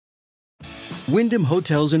Wyndham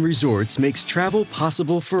Hotels and Resorts makes travel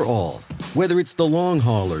possible for all. Whether it's the long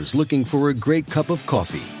haulers looking for a great cup of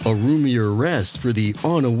coffee, a roomier rest for the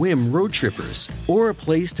on-a-whim road trippers, or a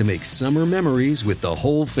place to make summer memories with the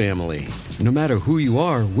whole family. No matter who you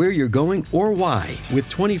are, where you're going, or why, with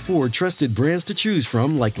 24 trusted brands to choose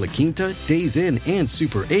from like La Quinta, Days Inn, and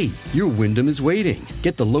Super 8, your Wyndham is waiting.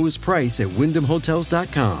 Get the lowest price at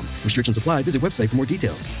WyndhamHotels.com. Restrictions apply. Visit website for more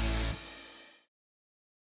details.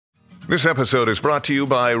 This episode is brought to you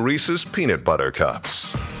by Reese's Peanut Butter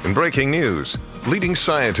Cups. In breaking news, leading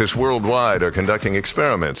scientists worldwide are conducting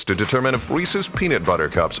experiments to determine if Reese's Peanut Butter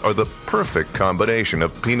Cups are the perfect combination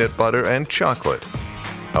of peanut butter and chocolate.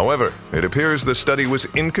 However, it appears the study was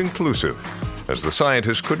inconclusive, as the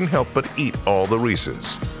scientists couldn't help but eat all the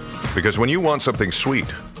Reese's. Because when you want something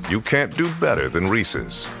sweet, you can't do better than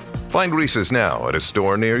Reese's. Find Reese's now at a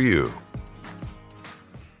store near you.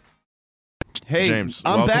 Hey, James,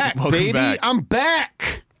 I'm back, baby. Back. I'm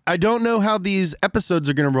back. I don't know how these episodes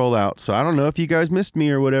are going to roll out, so I don't know if you guys missed me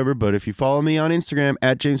or whatever, but if you follow me on Instagram,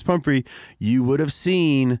 @JamesPumphrey, you would have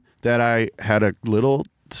seen that I had a little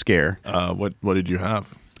scare. What did you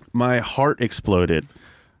have? My heart exploded.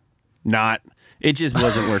 It just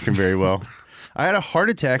wasn't working very well. I had a heart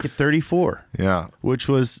attack at 34. Yeah. Which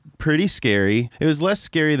was pretty scary. It was less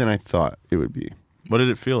scary than I thought it would be. What did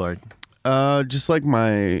it feel like? Just like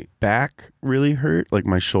my back really hurt, like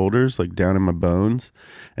my shoulders, like down in my bones.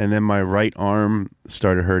 And then my right arm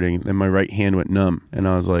started hurting. Then my right hand went numb. And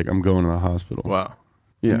I was like, I'm going to the hospital. Wow.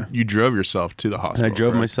 Yeah. You drove yourself to the hospital. And I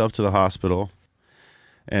drove right? myself to the hospital.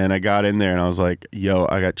 And I got in there and I was like, yo,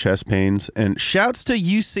 I got chest pains. And shouts to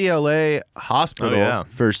UCLA Hospital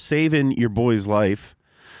for saving your boy's life.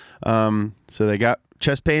 So they got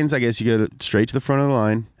chest pains. I guess you go straight to the front of the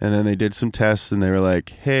line. And then they did some tests and they were like,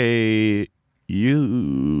 hey,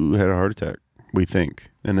 you had a heart attack, we think.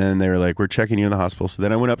 And then they were like, we're checking you in the hospital. So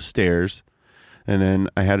then I went upstairs and then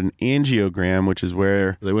I had an angiogram, which is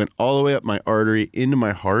where they went all the way up my artery into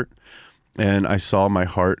my heart. And I saw my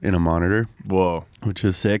heart in a monitor. Whoa. Which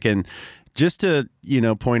is sick. And just to,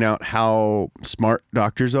 point out how smart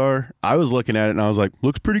doctors are, I was looking at it and I was like,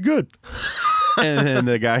 looks pretty good. And then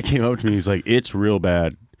the guy came up to me, he's like, it's real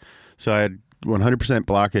bad. So I had 100%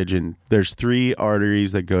 blockage, and there's 3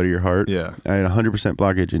 arteries that go to your heart. Yeah. I had 100%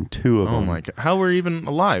 blockage in 2 of them. Oh my God. How were you even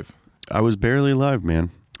alive? I was barely alive,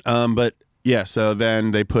 man. But yeah, so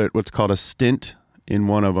then they put what's called a stent in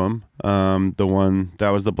one of them. The one that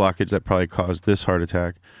was the blockage that probably caused this heart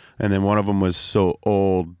attack. And then one of them was so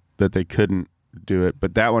old that they couldn't do it.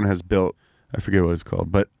 But that one has built, I forget what it's called,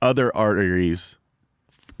 but other arteries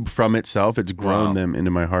from itself, it's grown them into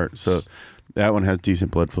my heart. So that one has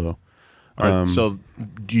decent blood flow. All right, so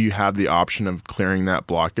do you have the option of clearing that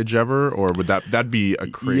blockage ever, or would that'd be a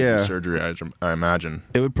crazy surgery, I imagine?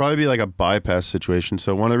 It would probably be like a bypass situation.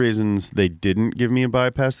 So one of the reasons they didn't give me a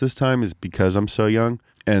bypass this time is because I'm so young,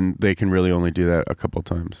 and they can really only do that a couple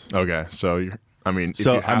times. Okay, so if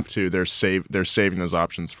you have to, they're saving those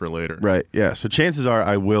options for later. Right, yeah. So chances are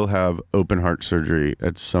I will have open heart surgery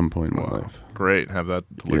at some point in my life. Great, have that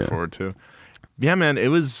to look forward to. Yeah, man, it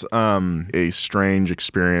was a strange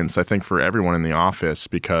experience, I think, for everyone in the office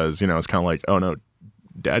because, it's kind of like, oh, no,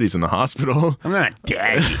 daddy's in the hospital. I'm not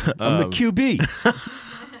daddy. I'm the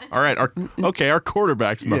QB. All right, our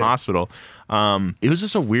quarterback's in the hospital. It was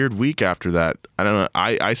just a weird week after that. I don't know.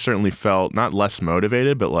 I certainly felt not less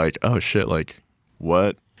motivated, but like, oh, shit, like,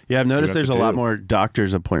 what? Yeah, I've noticed there's a lot more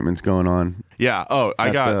doctor's appointments going on. Yeah. Oh,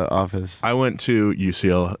 at the office. I went to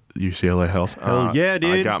UCLA Health. Hell yeah,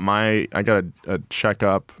 dude. I got a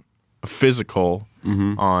checkup, a physical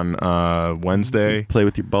on Wednesday. Play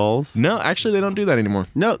with your balls? No, actually, they don't do that anymore.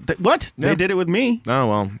 No, what? No. They did it with me. Oh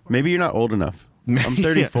well. Maybe you're not old enough. I'm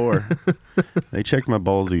 34. They checked my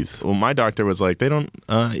ballsies. Well, my doctor was like, they don't.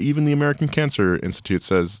 Even the American Cancer Institute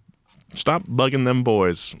says, stop bugging them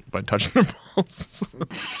boys by touching their balls.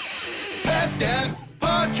 Past Gas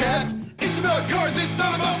Podcast. It's about cars, it's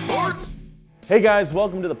not about forts. Hey guys,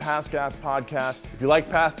 welcome to the Past Gas Podcast. If you like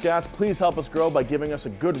Past Gas, please help us grow by giving us a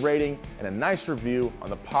good rating and a nice review on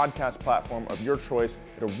the podcast platform of your choice.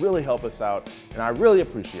 It'll really help us out, and I really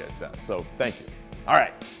appreciate that, so thank you. All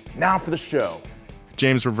right, now for the show.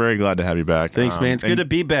 James, we're very glad to have you back. Thanks, man. It's good to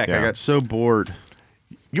be back. Yeah. I got so bored.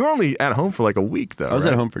 You were only at home for like a week, though. I was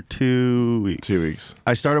at home for 2 weeks. 2 weeks.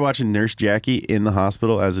 I started watching Nurse Jackie in the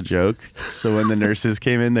hospital as a joke. So when the nurses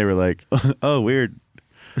came in, they were like, oh, weird.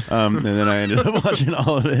 And then I ended up watching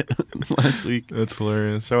all of it last week. That's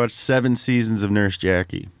hilarious. So I watched 7 seasons of Nurse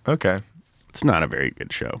Jackie. Okay. It's not a very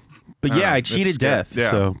good show. But yeah, I cheated death.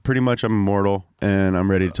 Yeah. So pretty much I'm immortal, and I'm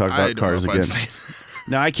ready to talk about cars again.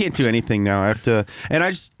 No, I can't do anything now. I have to,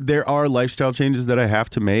 and there are lifestyle changes that I have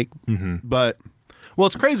to make, but well,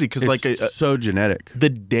 it's crazy because like so genetic. The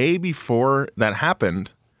day before that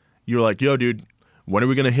happened, you were like, "Yo, dude, when are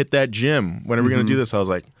we gonna hit that gym? When are we gonna do this?" I was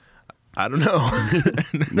like, "I don't know."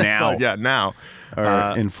 Now, yeah, now,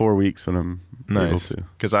 or in 4 weeks when I'm able to.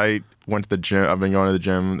 Because I went to the gym. I've been going to the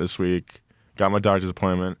gym this week. Got my doctor's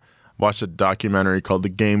appointment. Watched a documentary called The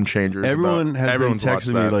Game Changers. Everyone has been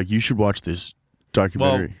texting me like, "You should watch this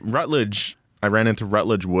documentary." Well, Rutledge. I ran into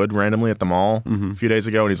Rutledge Wood randomly at the mall a few days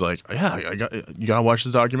ago, and he's like, "Yeah, you gotta watch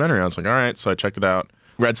this documentary." I was like, "All right." So I checked it out.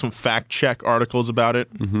 Read some fact check articles about it.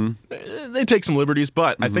 They take some liberties,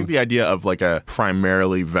 but I think the idea of like a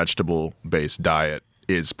primarily vegetable based diet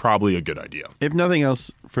is probably a good idea. If nothing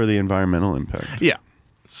else, for the environmental impact. Yeah.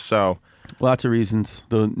 So lots of reasons,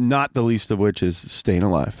 though not the least of which is staying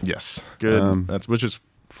alive. Yes. Good. Which is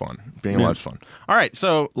fun. Being alive is fun. All right,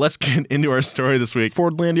 so let's get into our story this week.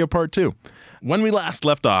 Fordlandia Part 2. When we last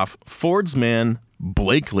left off, Ford's man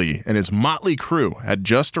Blakely and his motley crew had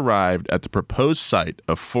just arrived at the proposed site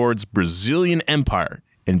of Ford's Brazilian empire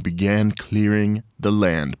and began clearing the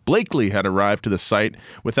land. Blakely had arrived to the site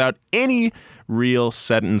without any real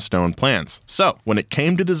set-in-stone plans. So, when it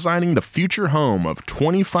came to designing the future home of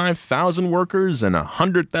 25,000 workers and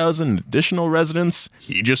 100,000 additional residents,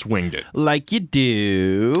 he just winged it. Like you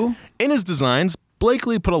do. In his designs,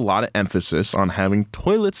 Blakely put a lot of emphasis on having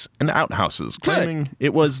toilets and outhouses, claiming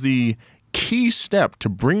it was the key step to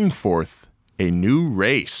bringing forth a new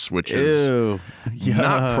race, which is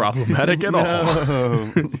not problematic at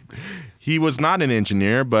all. He was not an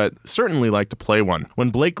engineer, but certainly liked to play one.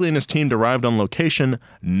 When Blakely and his team arrived on location,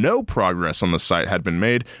 no progress on the site had been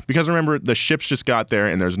made because, remember, the ships just got there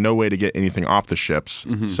and there's no way to get anything off the ships.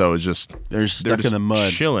 So it's just they're stuck in the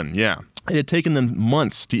mud, chilling. Yeah, it had taken them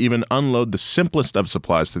months to even unload the simplest of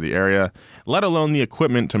supplies to the area, let alone the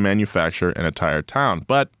equipment to manufacture an entire town.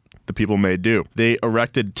 But the people made do. They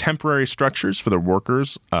erected temporary structures for the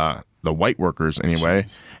workers, the white workers anyway,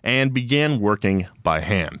 and began working by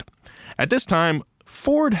hand. At this time,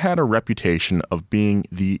 Ford had a reputation of being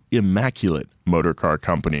the immaculate motor car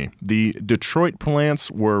company. The Detroit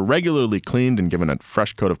plants were regularly cleaned and given a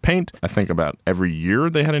fresh coat of paint. I think about every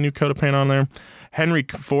year they had a new coat of paint on there. Henry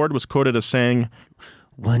Ford was quoted as saying,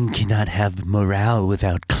 "One cannot have morale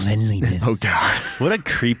without cleanliness." Oh, God. What a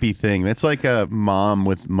creepy thing. That's like a mom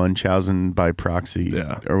with Munchausen by proxy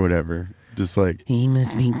or whatever. Just like, he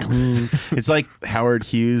must be clean. It's like Howard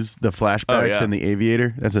Hughes, the flashbacks in The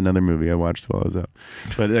Aviator. That's another movie I watched while I was out.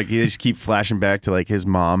 But like, they just keep flashing back to like his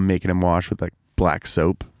mom making him wash with like black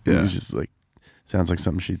soap. Yeah. It's just like, sounds like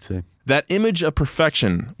something she'd say. That image of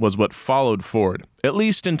perfection was what followed Ford, at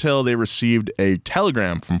least until they received a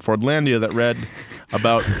telegram from Fordlandia that read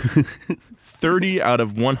about 30 out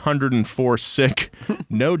of 104 sick,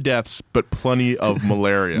 no deaths, but plenty of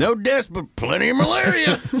malaria. No deaths, but plenty of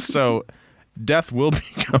malaria. So death will be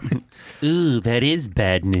coming. Ooh, that is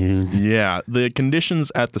bad news. Yeah, the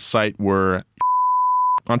conditions at the site were...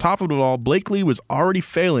 On top of it all, Blakely was already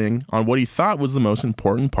failing on what he thought was the most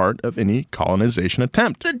important part of any colonization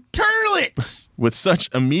attempt. The turlets! With such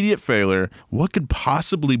immediate failure, what could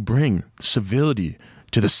possibly bring civility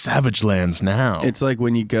to the savage lands now? It's like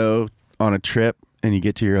when you go on a trip and you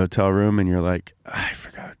get to your hotel room and you're like, I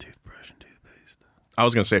forgot a toothbrush and toothpaste. I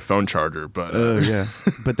was going to say phone charger, but... yeah.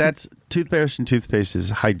 But that's... Toothbrush and toothpaste is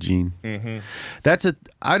hygiene.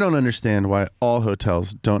 I don't understand why all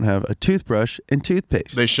hotels don't have a toothbrush and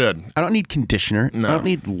toothpaste. They should. I don't need conditioner. No. I don't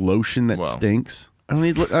need lotion that stinks. I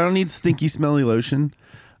don't need stinky, smelly lotion.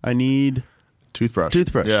 I need... Toothbrush.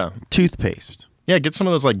 Yeah. Toothpaste. Yeah, get some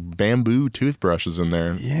of those like bamboo toothbrushes in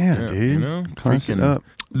there. Yeah, dude. You know? Class it up.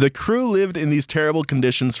 The crew lived in these terrible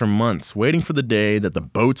conditions for months, waiting for the day that the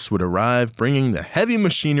boats would arrive, bringing the heavy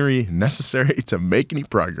machinery necessary to make any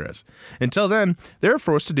progress. Until then, they were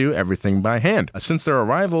forced to do everything by hand. Since their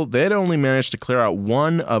arrival, they had only managed to clear out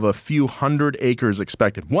one of a few hundred acres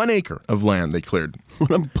expected. 1 acre of land they cleared.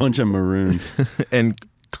 What a bunch of maroons. And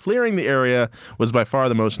clearing the area was by far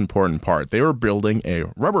the most important part. They were building a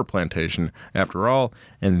rubber plantation, after all,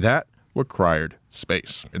 and that required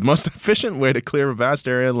space. The most efficient way to clear a vast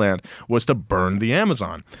area of land was to burn the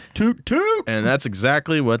Amazon. Toot toot! And that's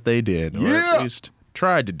exactly what they did. Or at least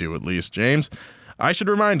tried to do, at least, James. I should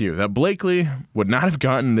remind you that Blakely would not have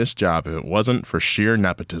gotten this job if it wasn't for sheer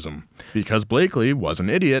nepotism. Because Blakely was an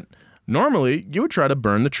idiot, normally you would try to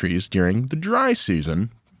burn the trees during the dry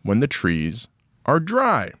season when the trees are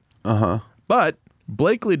dry. But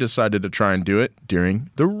Blakely decided to try and do it during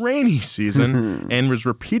the rainy season and was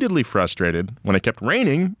repeatedly frustrated when it kept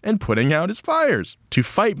raining and putting out his fires. To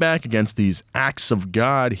fight back against these acts of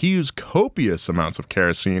God, he used copious amounts of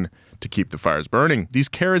kerosene to keep the fires burning. These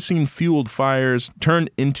kerosene-fueled fires turned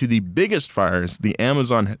into the biggest fires the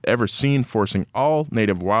Amazon had ever seen, forcing all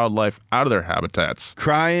native wildlife out of their habitats.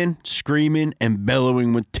 Crying, screaming, and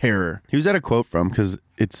bellowing with terror. Who's that a quote from? Because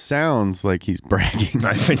it sounds like he's bragging.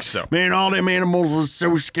 I think so. Man, all them animals was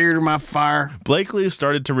so scared of my fire. Blakely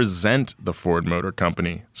started to resent the Ford Motor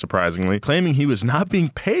Company, surprisingly, claiming he was not being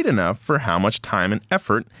paid enough for how much time and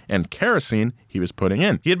effort and kerosene he was putting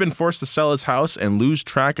in. He had been forced to sell his house and lose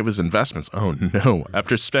track of his investments. Oh no,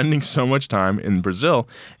 after spending so much time in Brazil,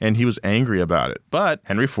 and he was angry about it. But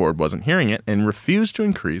Henry Ford wasn't hearing it and refused to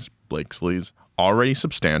increase Blakely's already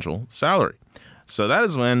substantial salary. So that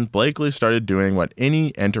is when Blakely started doing what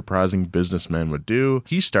any enterprising businessman would do.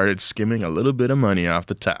 He started skimming a little bit of money off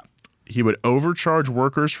the top. He would overcharge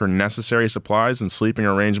workers for necessary supplies and sleeping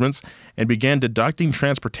arrangements and began deducting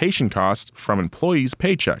transportation costs from employees'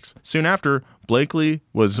 paychecks. Soon after, Blakely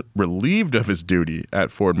was relieved of his duty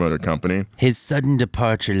at Ford Motor Company. His sudden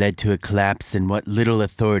departure led to a collapse in what little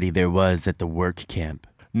authority there was at the work camp.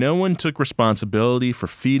 No one took responsibility for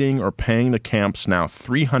feeding or paying the camp's now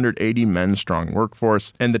 380 men-strong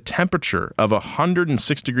workforce, and the temperature of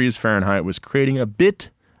 106 degrees Fahrenheit was creating a bit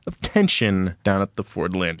of tension down at the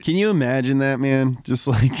Ford landing. Can you imagine that, man? Just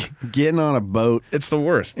like getting on a boat. It's the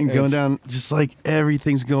worst. And going down, just like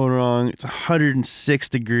everything's going wrong. It's 106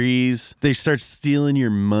 degrees. They start stealing your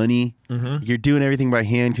money. Mm-hmm. You're doing everything by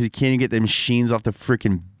hand because you can't even get the machines off the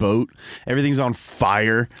freaking boat. Everything's on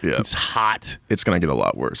fire. Yeah. It's hot. It's going to get a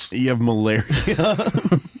lot worse. You have malaria.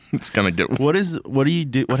 It's going to get worse. What do you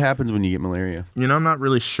do? What happens when you get malaria? I'm not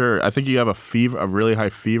really sure. I think you have a really high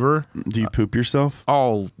fever. Do you poop yourself?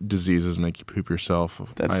 All diseases make you poop yourself.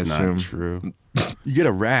 That's not true. You get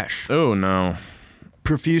a rash. Oh, no.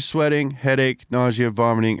 Profuse sweating, headache, nausea,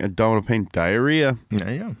 vomiting, abdominal pain, diarrhea.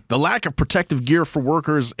 There you go. The lack of protective gear for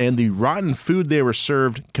workers and the rotten food they were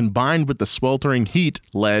served, combined with the sweltering heat,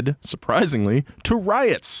 led, surprisingly, to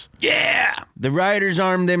riots. Yeah! The rioters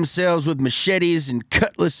armed themselves with machetes and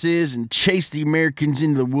cutlasses and chased the Americans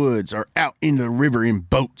into the woods or out into the river in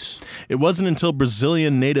boats. It wasn't until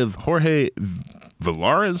Brazilian native Jorge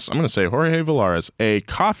Villares, a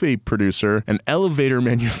coffee producer and elevator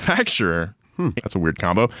manufacturer, that's a weird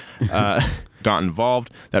combo, got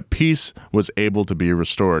involved, that peace was able to be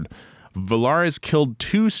restored. Villares killed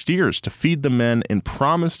 2 steers to feed the men and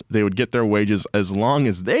promised they would get their wages as long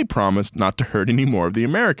as they promised not to hurt any more of the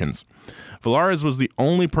Americans. Villares was the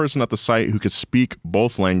only person at the site who could speak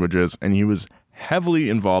both languages, and he was heavily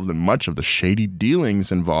involved in much of the shady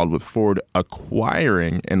dealings involved with Ford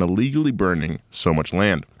acquiring and illegally burning so much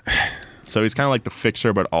land. So he's kind of like the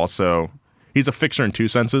fixer, but also he's a fixer in 2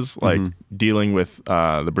 senses, like dealing with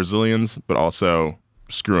the Brazilians, but also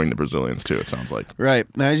screwing the Brazilians too, it sounds like. Right.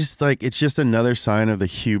 And I just it's just another sign of the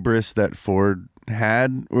hubris that Ford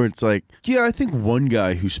had, where it's like, yeah, I think one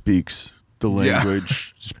guy who speaks the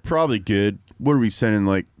language is probably good. What are we sending,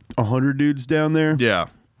 like 100 dudes down there? Yeah.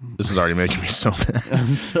 This is already making me so mad.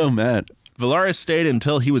 I'm so mad. Villares stayed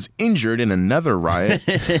until he was injured in another riot,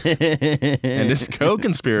 and his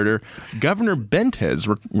co-conspirator, Governor Bentes,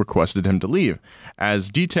 requested him to leave, as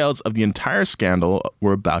details of the entire scandal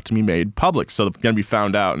were about to be made public. So they're going to be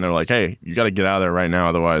found out, and they're like, hey, you got to get out of there right now,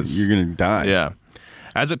 otherwise you're going to die. Yeah.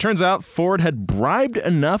 As it turns out, Ford had bribed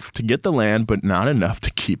enough to get the land, but not enough to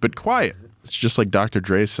keep it quiet. It's just like Dr.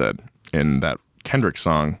 Dre said in that Kendrick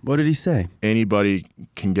song. What did he say? Anybody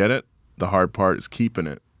can get it. The hard part is keeping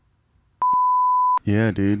it.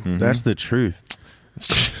 Yeah, dude. Mm-hmm. That's the truth.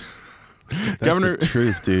 That's the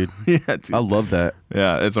truth, dude. Yeah, dude. I love that.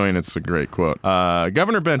 Yeah, it's a great quote.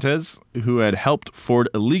 Governor Bentes, who had helped Ford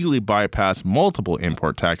illegally bypass multiple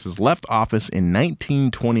import taxes, left office in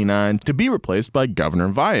 1929 to be replaced by Governor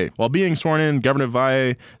Valle. While being sworn in, Governor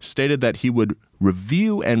Valle stated that he would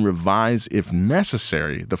review and revise, if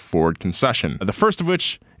necessary, the Ford concession, the first of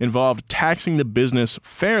which involved taxing the business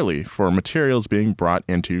fairly for materials being brought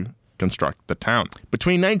into construct the town.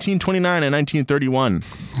 Between 1929 and 1931,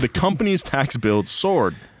 the company's tax bill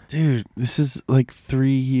soared. Dude, this is like 3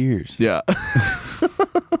 years. Yeah.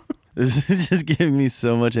 This is just giving me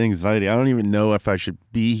so much anxiety. I don't even know if I should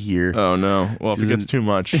be here. Oh, no. Well, if it gets too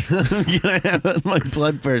much. My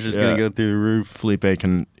blood pressure's going to go through the roof. Felipe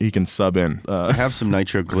can sub in. I have some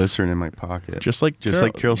nitroglycerin in my pocket. Just like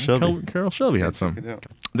Carol Shelby. Carol Shelby had some.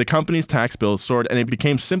 The company's tax bill soared, and it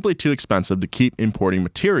became simply too expensive to keep importing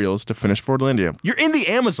materials to finish Fordlandia. You're in the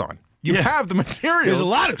Amazon. You have the materials. There's a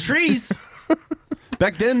lot of trees.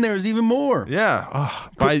 Back then, there was even more. Yeah.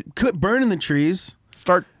 Quit burning the trees.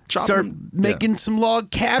 Start making some log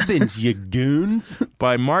cabins, you goons.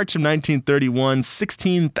 By March of 1931,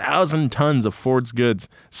 16,000 tons of Ford's goods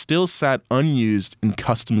still sat unused in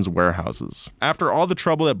customs warehouses. After all the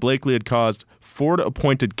trouble that Blakely had caused, Ford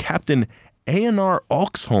appointed Captain A&R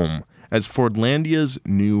Oxholm as Fordlandia's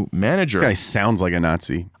new manager. This guy sounds like a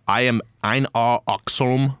Nazi. I am Einar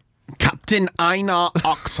Oxholm. Captain Einar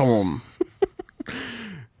Oxholm.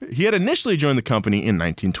 He had initially joined the company in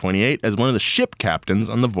 1928 as one of the ship captains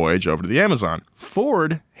on the voyage over to the Amazon.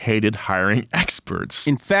 Ford hated hiring experts.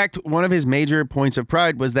 In fact, one of his major points of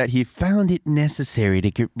pride was that he found it necessary to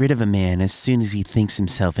get rid of a man as soon as he thinks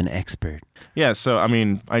himself an expert. Yeah, so, I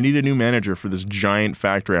need a new manager for this giant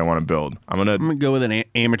factory I want to build. I'm going to go with an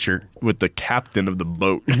amateur. With the captain of the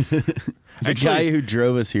boat. The guy who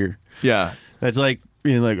drove us here. Yeah. That's like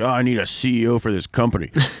being like, I need a CEO for this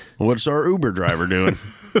company. What's our Uber driver doing?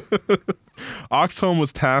 Oxholm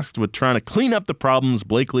was tasked with trying to clean up the problems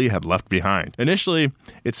Blakely had left behind. Initially,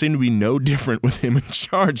 it seemed to be no different with him in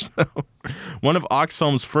charge, though. One of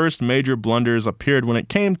Oxholm's first major blunders appeared when it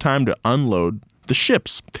came time to unload the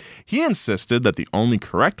ships. He insisted that the only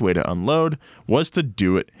correct way to unload was to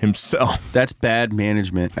do it himself. That's bad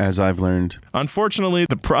management, as I've learned. Unfortunately,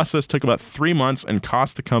 the process took about 3 months and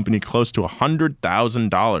cost the company close to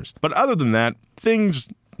 $100,000. But other than that, things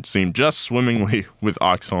seemed just swimmingly with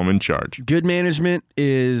Oxholm in charge. Good management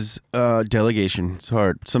is delegation. It's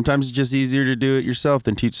hard. Sometimes it's just easier to do it yourself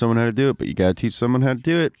than teach someone how to do it, but you got to teach someone how to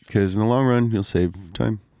do it because in the long run, you'll save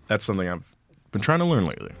time. That's something I've been trying to learn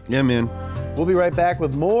lately. Yeah, man. We'll be right back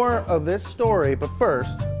with more of this story, but first,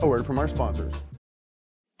 a word from our sponsors.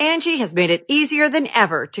 Angie has made it easier than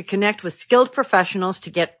ever to connect with skilled professionals to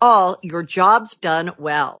get all your jobs done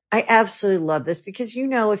well. I absolutely love this because,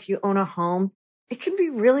 if you own a home, it can be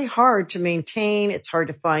really hard to maintain. It's hard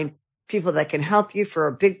to find people that can help you for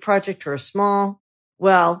a big project or a small.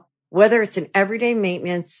 Well, whether it's in everyday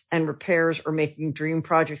maintenance and repairs or making dream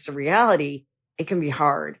projects a reality, it can be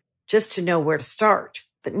hard just to know where to start.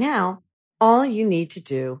 But now, all you need to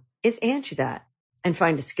do is Angie that and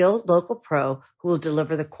find a skilled local pro who will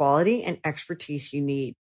deliver the quality and expertise you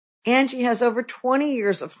need. Angie has over 20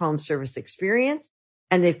 years of home service experience,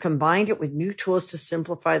 and they've combined it with new tools to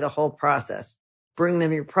simplify the whole process. Bring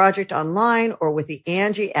them your project online or with the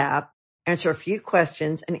Angie app, answer a few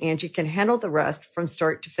questions, and Angie can handle the rest from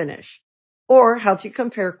start to finish. Or help you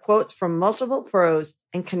compare quotes from multiple pros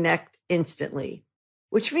and connect instantly,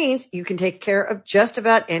 which means you can take care of just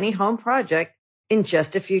about any home project in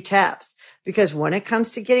just a few taps. Because when it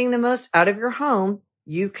comes to getting the most out of your home,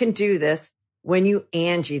 you can do this when you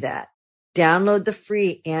Angie that. Download the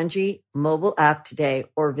free Angie mobile app today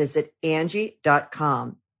or visit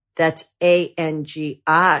Angie.com. That's ANGI.com.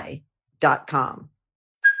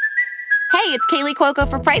 Hey, it's Kaylee Cuoco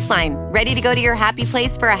for Priceline. Ready to go to your happy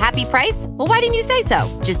place for a happy price? Well, why didn't you say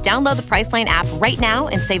so? Just download the Priceline app right now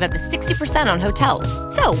and save up to 60% on hotels.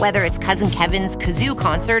 So whether it's Cousin Kevin's Kazoo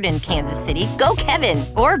Concert in Kansas City, go Kevin,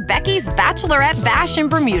 or Becky's Bachelorette Bash in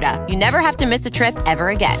Bermuda, you never have to miss a trip ever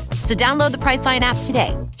again. So download the Priceline app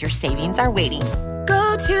today. Your savings are waiting.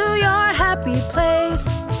 Go to your happy place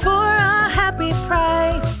for a happy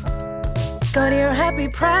price. Go to your happy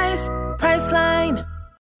price, Priceline.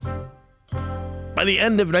 By the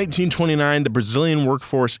end of 1929, the Brazilian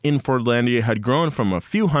workforce in Fordlandia had grown from a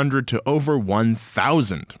few hundred to over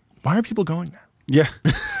 1,000. Why are people going there? Yeah.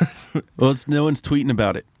 Well, no one's tweeting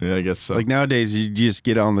about it. Yeah, I guess so. Like nowadays, you just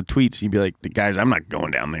get on the tweets and you'd be like, guys, I'm not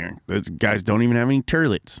going down there. Those guys don't even have any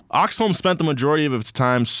toilets. Oxholm spent the majority of his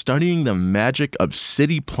time studying the magic of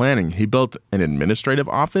city planning. He built an administrative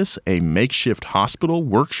office, a makeshift hospital,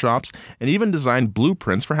 workshops, and even designed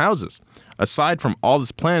blueprints for houses. Aside from all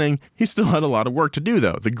this planning, he still had a lot of work to do,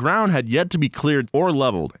 though. The ground had yet to be cleared or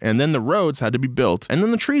leveled, and then the roads had to be built, and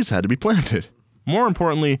then the trees had to be planted. More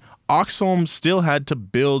importantly, Oxholm still had to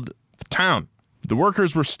build the town. The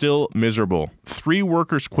workers were still miserable. 3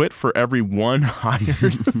 workers quit for every 1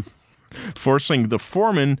 hired, forcing the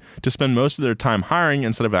foreman to spend most of their time hiring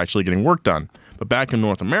instead of actually getting work done. But back in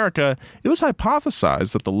North America, it was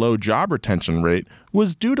hypothesized that the low job retention rate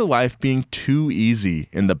was due to life being too easy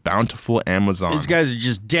in the bountiful Amazon. These guys are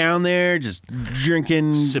just down there, just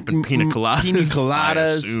drinking... Sipping pina coladas. I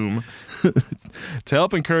assume. To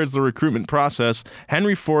help encourage the recruitment process,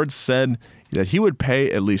 Henry Ford said that he would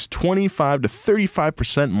pay at least 25 to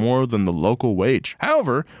 35% more than the local wage.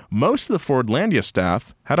 However, most of the Fordlandia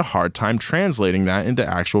staff had a hard time translating that into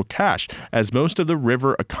actual cash, as most of the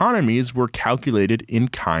river economies were calculated in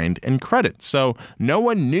kind and credit. So no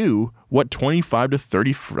one knew what 25 to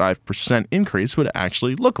 35% increase would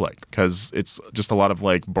actually look like, because it's just a lot of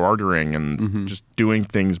like bartering and just doing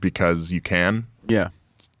things because you can. Yeah.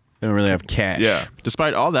 They don't really have cash. Yeah.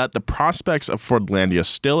 Despite all that, the prospects of Fordlandia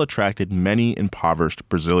still attracted many impoverished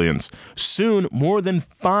Brazilians. Soon, more than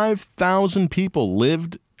 5,000 people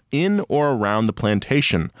lived in or around the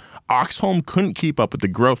plantation. Oxholm couldn't keep up with the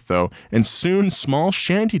growth, though, and soon small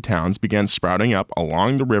shanty towns began sprouting up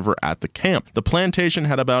along the river at the camp. The plantation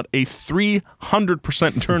had about a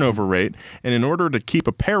 300% turnover rate, and in order to keep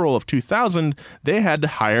a payroll of 2,000, they had to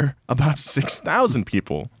hire about 6,000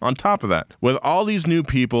 people on top of that. With all these new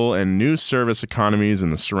people and new service economies in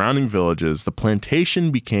the surrounding villages, the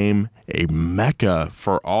plantation became a mecca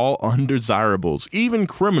for all undesirables, even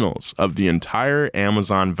criminals, of the entire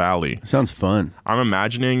Amazon Valley. Sounds fun. I'm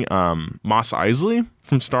imagining Mos Eisley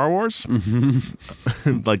from Star Wars,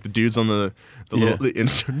 like the dudes on the little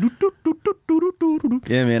insert.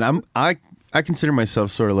 Yeah, man. I consider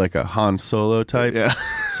myself sort of like a Han Solo type. Yeah.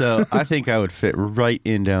 So I think I would fit right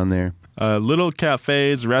in down there. Little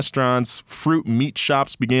cafes, restaurants, fruit meat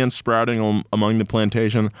shops began sprouting among the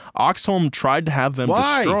plantation. Oxholm tried to have them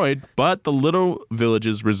destroyed, but the little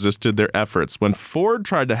villages resisted their efforts. When Ford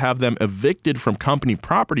tried to have them evicted from company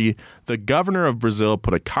property, the governor of Brazil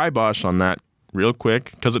put a kibosh on that real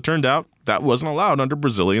quick, because it turned out that wasn't allowed under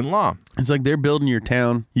Brazilian law. It's like they're building your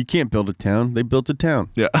town. You can't build a town. They built a town.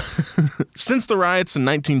 Yeah. Since the riots in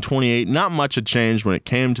 1928, not much had changed when it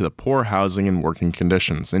came to the poor housing and working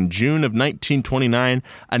conditions. In June of 1929,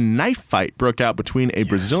 a knife fight broke out between a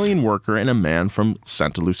Brazilian worker and a man from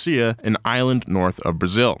Santa Lucia, an island north of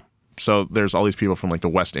Brazil. So there's all these people from like the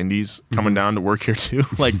West Indies coming down to work here too.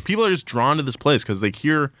 Like, people are just drawn to this place because they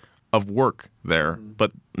hear of work there,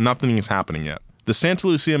 but nothing is happening yet. The Santa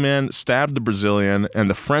Lucia man stabbed the Brazilian, and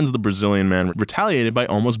the friends of the Brazilian man retaliated by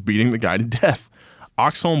almost beating the guy to death.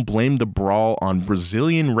 Oxholm blamed the brawl on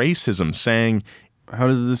Brazilian racism, saying, "How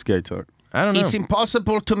does this guy talk? I don't know. It's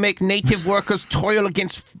impossible to make native workers toil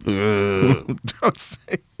against Don't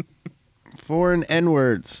say foreign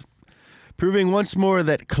N-words." Proving once more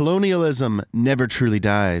that colonialism never truly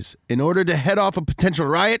dies. In order to head off a potential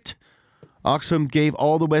riot, Oxholm gave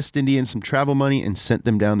all the West Indians some travel money and sent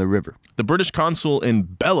them down the river. The British consul in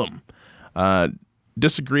Belém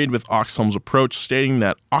disagreed with Oxholm's approach, stating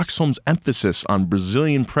that Oxholm's emphasis on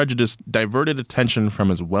Brazilian prejudice diverted attention from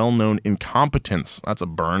his well-known incompetence. That's a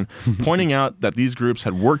burn. Pointing out that these groups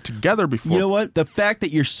had worked together before. You know what? The fact that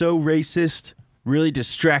you're so racist really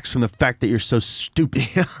distracts from the fact that you're so stupid.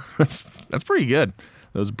 Yeah, that's pretty good.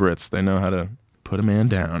 Those Brits, they know how to put a man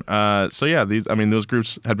down. So yeah, those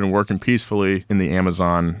groups had been working peacefully in the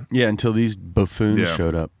Amazon. Yeah, until these buffoons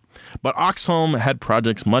showed up. But Oxholm had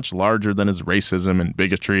projects much larger than his racism and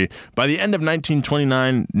bigotry. By the end of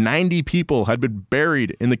 1929, 90 people had been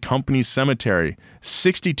buried in the company's cemetery.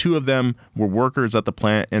 62 of them were workers at the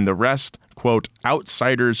plant, and the rest, quote,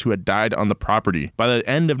 outsiders who had died on the property. By the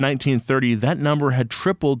end of 1930, that number had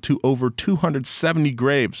tripled to over 270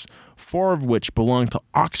 graves, 4 of which belonged to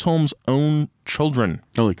Oxholm's own children.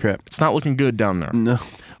 Holy crap. It's not looking good down there. No.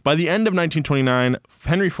 By the end of 1929,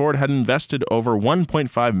 Henry Ford had invested over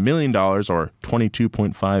 $1.5 million, or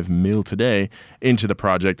 22.5 mil today, into the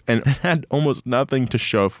project and had almost nothing to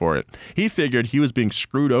show for it. He figured he was being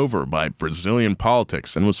screwed over by Brazilian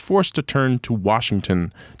politics and was forced to turn to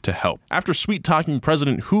Washington to help. After sweet-talking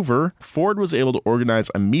President Hoover, Ford was able to organize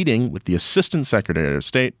a meeting with the Assistant Secretary of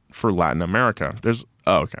State for Latin America.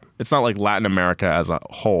 It's not like Latin America as a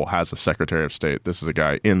whole has a Secretary of State. This is a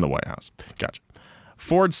guy in the White House. Gotcha.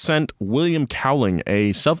 Ford sent William Cowling,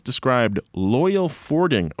 a self-described loyal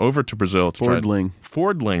Fording, over to Brazil to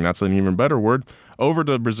Fordling, that's an even better word, over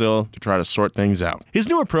to Brazil to try to sort things out. His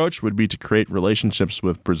new approach would be to create relationships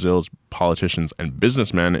with Brazil's politicians and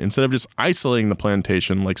businessmen instead of just isolating the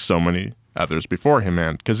plantation like so many others before him,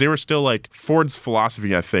 man. Because they were still like, Ford's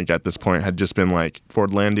philosophy, I think, at this point had just been like,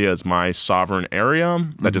 Fordlandia is my sovereign area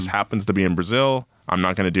that just happens to be in Brazil. I'm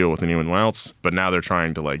not going to deal with anyone else, but now they're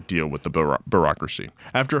trying to like deal with the bureaucracy.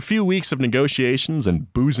 After a few weeks of negotiations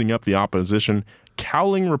and boozing up the opposition,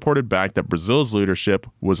 Cowling reported back that Brazil's leadership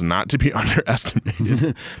was not to be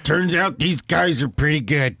underestimated. Turns out these guys are pretty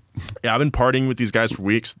good. Yeah, I've been partying with these guys for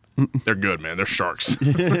weeks. They're good, man. They're sharks.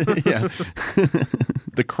 Yeah.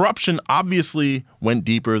 The corruption obviously went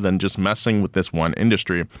deeper than just messing with this one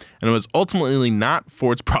industry, and it was ultimately not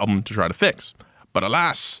Ford's problem to try to fix. But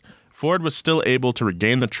alas, Ford was still able to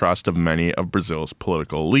regain the trust of many of Brazil's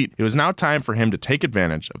political elite. It was now time for him to take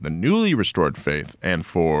advantage of the newly restored faith and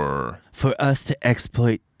for us to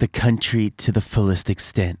exploit the country to the fullest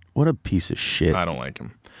extent. What a piece of shit. I don't like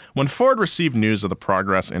him. When Ford received news of the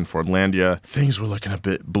progress in Fordlandia, things were looking a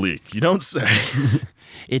bit bleak. You don't say.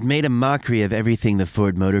 It made a mockery of everything the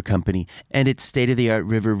Ford Motor Company and its state-of-the-art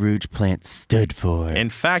River Rouge plant stood for. In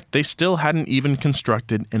fact, they still hadn't even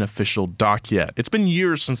constructed an official dock yet. It's been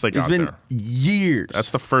years since they got there. It's been years.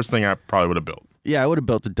 That's the first thing I probably would have built. Yeah, I would have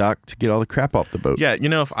built a dock to get all the crap off the boat. Yeah, you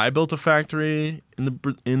know, if I built a factory in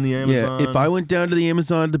the Amazon. Yeah, if I went down to the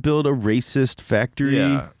Amazon to build a racist factory,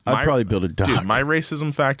 I'd probably build a dock. Dude, my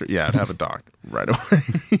racism factory, I'd have a dock right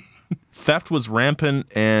away. Theft was rampant,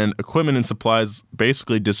 and equipment and supplies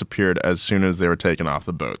basically disappeared as soon as they were taken off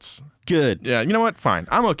the boats. Good. Yeah, you know what? Fine.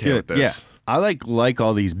 I'm okay with this. Yeah. I like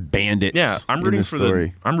all these bandits. Yeah, I'm rooting for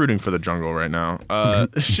the jungle right now.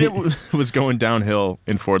 Shit was going downhill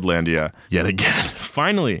in Fordlandia yet again.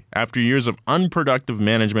 Finally, after years of unproductive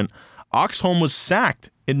management, Oxholm was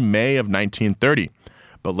sacked in May of 1930.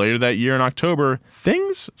 But later that year in October,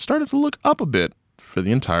 things started to look up a bit for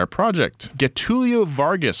the entire project. Getulio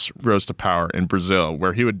Vargas rose to power in Brazil,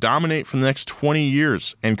 where he would dominate for the next 20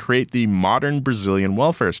 years and create the modern Brazilian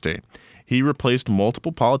welfare state. He replaced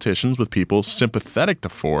multiple politicians with people sympathetic to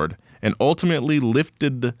Ford and ultimately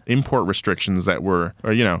lifted the import restrictions that were,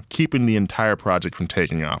 keeping the entire project from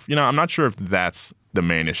taking off. I'm not sure if that's the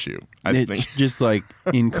main issue. I think just like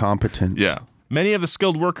incompetence. Yeah. Many of the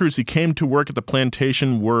skilled workers who came to work at the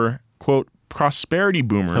plantation were, quote, prosperity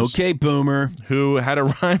boomers. Okay, boomer. Who had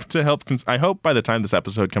arrived to help. I hope by the time this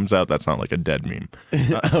episode comes out, that's not like a dead meme.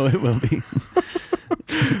 Oh, it will be.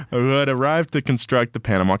 Who had arrived to construct the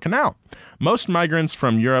Panama Canal. Most migrants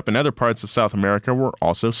from Europe and other parts of South America were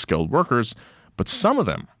also skilled workers, but some of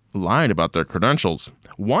them lied about their credentials.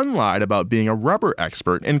 One lied about being a rubber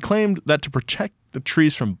expert and claimed that to protect the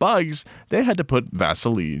trees from bugs, they had to put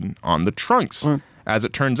Vaseline on the trunks. As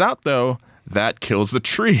it turns out, though, that kills the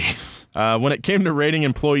trees. When it came to rating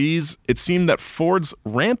employees, it seemed that Ford's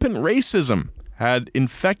rampant racism had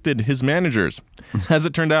infected his managers. As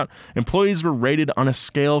it turned out, employees were rated on a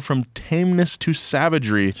scale from tameness to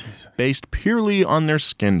savagery based purely on their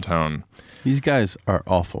skin tone. These guys are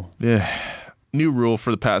awful. Yeah. New rule for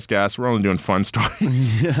the Past Gas. We're only doing fun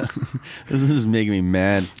stories. Yeah. This is making me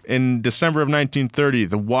mad. In December of 1930,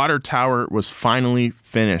 the water tower was finally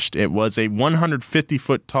finished. It was a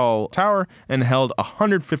 150-foot tall tower and held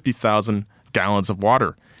 150,000 gallons of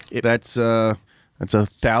water. That's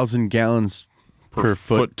 1,000 gallons per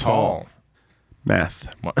foot tall. Math.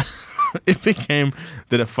 It became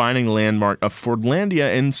the defining landmark of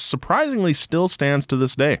Fordlandia and surprisingly still stands to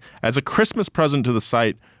this day. As a Christmas present to the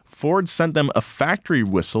site, Ford sent them a factory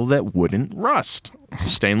whistle that wouldn't rust.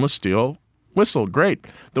 Stainless steel whistle, great.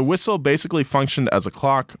 The whistle basically functioned as a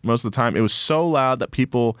clock most of the time. It was so loud that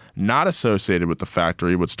people not associated with the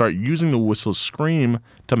factory would start using the whistle's scream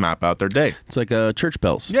to map out their day. It's like church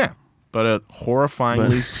bells. Yeah, but a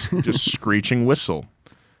horrifyingly just screeching whistle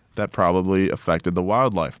that probably affected the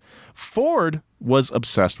wildlife. Ford was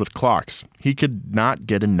obsessed with clocks. He could not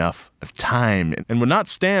get enough of time and would not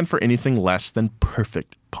stand for anything less than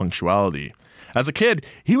perfect punctuality. As a kid,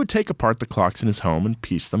 he would take apart the clocks in his home and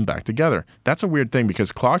piece them back together. That's a weird thing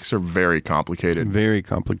because clocks are very complicated. Very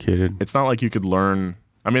complicated. It's not like you could learn...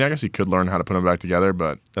 I mean, I guess you could learn how to put them back together,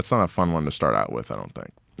 but that's not a fun one to start out with, I don't think.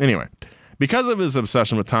 Anyway, because of his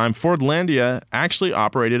obsession with time, Fordlandia actually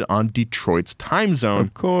operated on Detroit's time zone.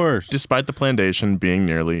 Of course. Despite the plantation being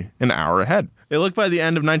nearly an hour ahead. It looked by the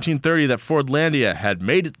end of 1930 that Fordlandia had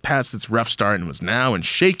made it past its rough start and was now in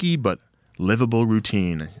shaky but livable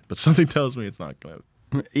routine. But something tells me it's not going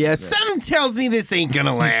to. Yeah, something tells me this ain't going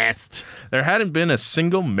to last. There hadn't been a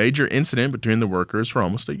single major incident between the workers for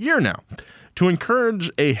almost a year now. To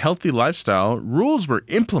encourage a healthy lifestyle, rules were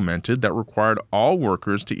implemented that required all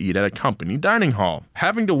workers to eat at a company dining hall.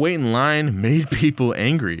 Having to wait in line made people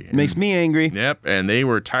angry. Makes me angry. Yep, and they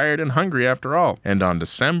were tired and hungry after all. And on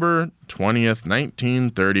December 20th,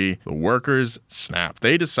 1930, the workers snapped.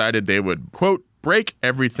 They decided they would, quote, break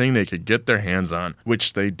everything they could get their hands on,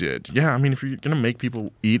 which they did. Yeah, I mean, if you're going to make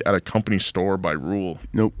people eat at a company store by rule.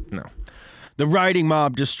 Nope. No. The rioting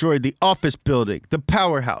mob destroyed the office building, the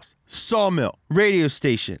powerhouse, sawmill, radio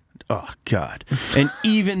station. Oh, God. And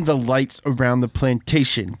even the lights around the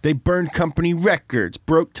plantation. They burned company records,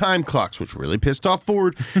 broke time clocks, which really pissed off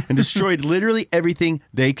Ford, and destroyed literally everything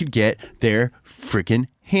they could get their freaking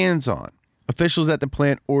hands on. Officials at the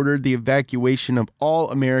plant ordered the evacuation of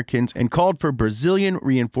all Americans and called for Brazilian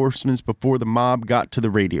reinforcements before the mob got to the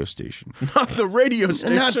radio station. Not the radio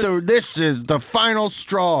station. This is the final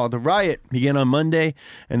straw. The riot began on Monday,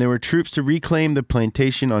 and there were troops to reclaim the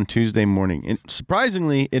plantation on Tuesday morning. And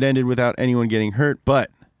surprisingly, it ended without anyone getting hurt,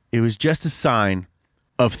 but it was just a sign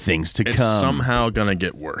of things to come. It's somehow going to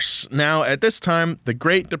get worse. Now, at this time, the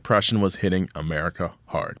Great Depression was hitting America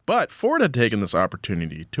hard. But Ford had taken this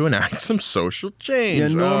opportunity to enact some social change. Yeah,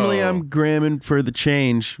 normally I'm gramming for the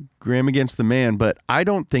change, gram against the man, but I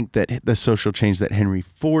don't think that the social change that Henry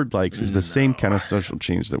Ford likes is the same kind of social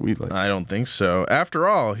change that we like. I don't think so. After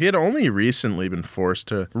all, he had only recently been forced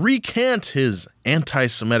to recant his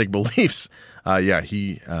anti-Semitic beliefs.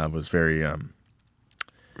 He was very...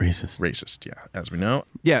 Racist, yeah, as we know.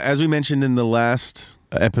 Yeah, as we mentioned in the last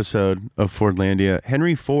episode of Fordlandia,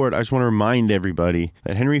 Henry Ford, I just want to remind everybody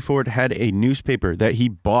that Henry Ford had a newspaper that he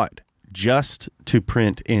bought just to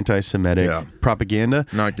print anti-Semitic propaganda.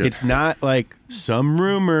 Not good. It's not like some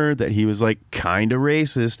rumor that he was like kind of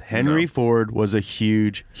racist. Henry Ford was a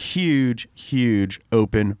huge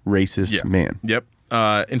open racist man. Yep.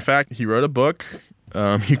 In fact, he wrote a book.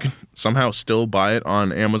 You can somehow still buy it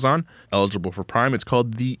on Amazon, eligible for Prime. It's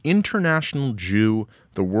called The International Jew,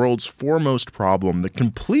 The World's Foremost Problem, the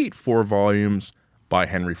complete 4 volumes by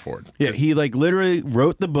Henry Ford. Yeah, he like literally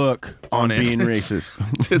wrote the book on being racist.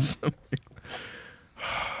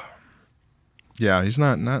 Yeah, he's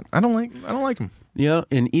not I don't like him. Yeah,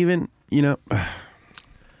 and even,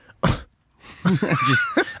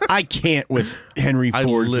 I can't with Henry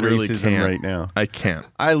Ford's racism right now. I can't.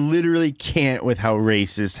 I literally can't with how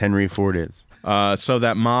racist Henry Ford is. So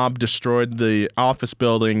that mob destroyed the office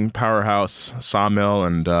building, powerhouse, sawmill,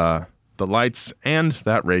 and the lights, and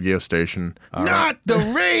that radio station. Not the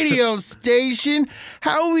radio station!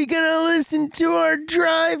 How are we gonna listen to our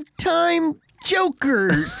drive time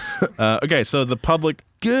jokers? Okay, so the public...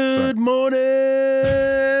 Good morning,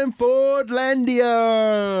 Fordlandia!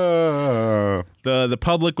 The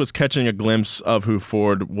public was catching a glimpse of who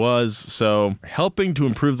Ford was, so helping to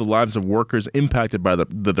improve the lives of workers impacted by the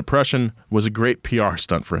Depression was a great PR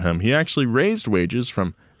stunt for him. He actually raised wages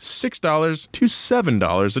from $6 to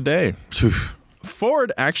 $7 a day.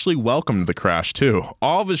 Ford actually welcomed the crash, too.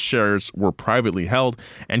 All of his shares were privately held,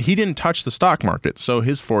 and he didn't touch the stock market, so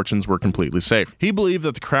his fortunes were completely safe. He believed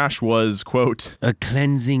that the crash was, quote, a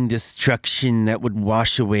cleansing destruction that would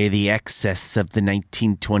wash away the excess of the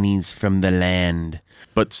 1920s from the land.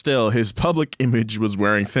 But still, his public image was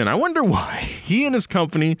wearing thin. I wonder why. He and his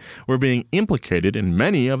company were being implicated in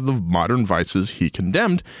many of the modern vices he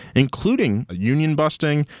condemned, including union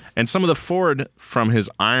busting, and some of the Ford from his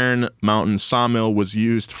Iron Mountain sawmill was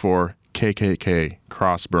used for KKK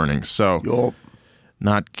cross burning. So,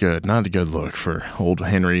 not good. Not a good look for old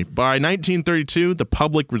Henry. By 1932, the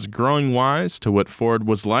public was growing wise to what Ford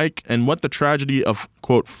was like and what the tragedy of,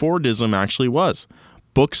 quote, Fordism actually was.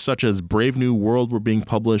 Books such as Brave New World were being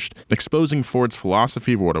published, exposing Ford's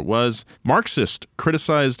philosophy of what it was. Marxists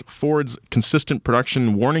criticized Ford's consistent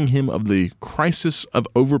production, warning him of the crisis of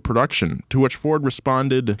overproduction, to which Ford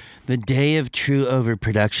responded, the day of true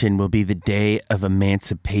overproduction will be the day of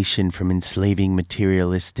emancipation from enslaving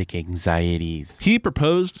materialistic anxieties. He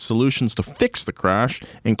proposed solutions to fix the crash,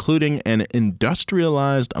 including an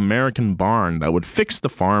industrialized American barn that would fix the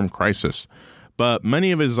farm crisis. But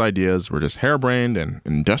many of his ideas were just harebrained and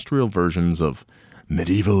industrial versions of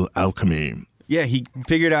medieval alchemy. Yeah, he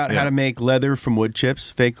figured out how to make leather from wood chips,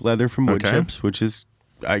 fake leather from wood chips, which is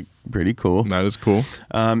pretty cool. That is cool.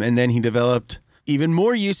 And then he developed even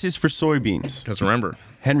more uses for soybeans. Because remember,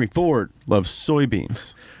 Henry Ford loves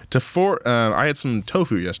soybeans. I had some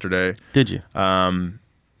tofu yesterday. Did you?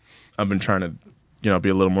 I've been trying to, be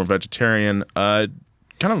a little more vegetarian. Kind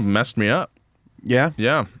of messed me up. Yeah?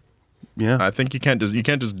 Yeah. Yeah, I think you can't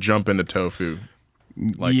just jump into tofu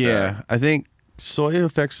like that. I think soy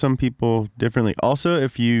affects some people differently. Also,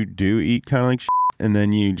 if you do eat kind of like and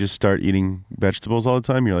then you just start eating vegetables all the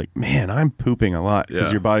time, you're like, man, I'm pooping a lot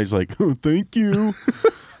because your body's like, oh, thank you.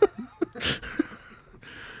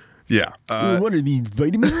 Yeah. What are these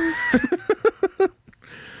vitamins?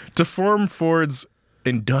 To form Ford's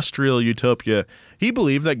industrial utopia, he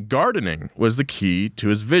believed that gardening was the key to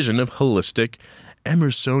his vision of holistic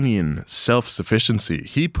Emersonian self-sufficiency.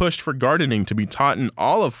 He pushed for gardening to be taught in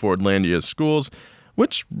all of Fordlandia's schools,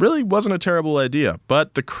 which really wasn't a terrible idea,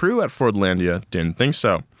 but the crew at Fordlandia didn't think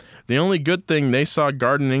so. The only good thing they saw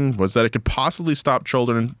gardening was that it could possibly stop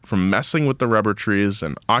children from messing with the rubber trees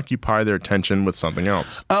and occupy their attention with something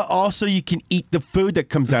else. Also, you can eat the food that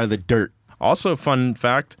comes out of the dirt. Also, fun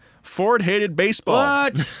fact, Ford hated baseball.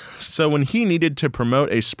 What? So when he needed to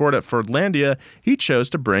promote a sport at Fordlandia, he chose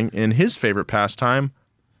to bring in his favorite pastime,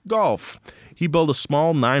 golf. He built a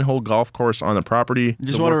small 9-hole golf course on the property.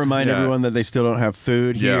 Just want to remind everyone that they still don't have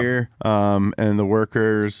food here, and the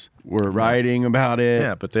workers were writing about it.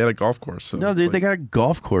 Yeah, but they had a golf course. So no, dude, they got a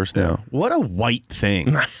golf course now. What a white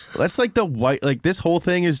thing. That's like the white, like this whole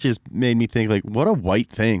thing has just made me think like, what a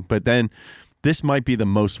white thing. But then this might be the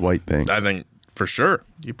most white thing. I think for sure.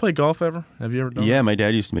 You play golf ever? Have you ever done Yeah, my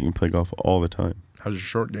dad used to make me play golf all the time. How's your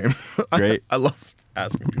short game? Great. I love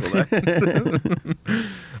asking people that.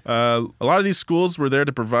 A lot of these schools were there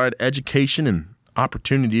to provide education and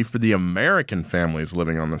opportunity for the American families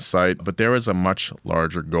living on the site, but there was a much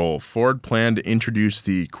larger goal. Ford planned to introduce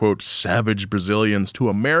the, quote, savage Brazilians to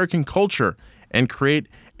American culture and create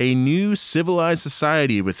a new civilized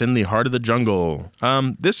society within the heart of the jungle.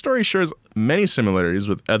 This story shares many similarities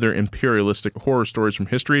with other imperialistic horror stories from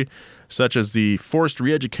history, such as the forced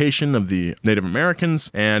re-education of the Native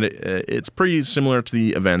Americans, and it's pretty similar to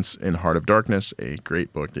the events in Heart of Darkness, a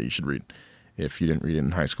great book that you should read if you didn't read it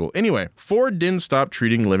in high school. Anyway, Ford didn't stop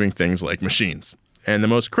treating living things like machines, and the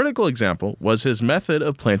most critical example was his method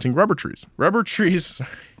of planting rubber trees. Rubber trees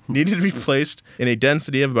needed to be placed in a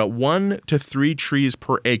density of about 1 to 3 trees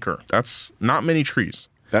per acre. That's not many trees.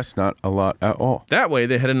 That's not a lot at all. That way,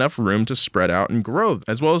 they had enough room to spread out and grow,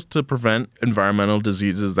 as well as to prevent environmental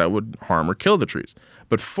diseases that would harm or kill the trees.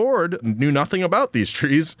 But Ford knew nothing about these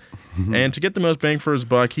trees, and to get the most bang for his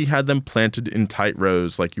buck, he had them planted in tight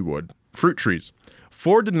rows like you would fruit trees.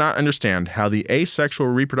 Ford did not understand how the asexual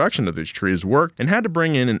reproduction of these trees worked and had to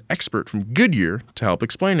bring in an expert from Goodyear to help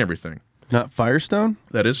explain everything. Not Firestone?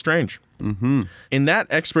 That is strange. Mm-hmm. In that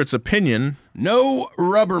expert's opinion, no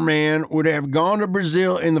rubber man would have gone to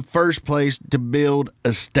Brazil in the first place to build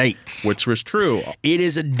estates. Which was true. It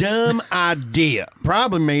is a dumb idea,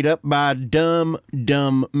 probably made up by a dumb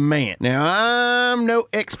man. Now, I'm no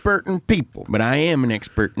expert in people, but I am an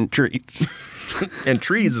expert in trees. And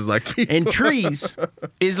trees is like people. And trees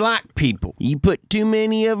is like people. You put too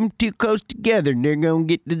many of them too close together, they're going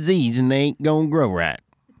to get disease and they ain't going to grow right.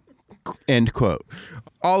 End quote.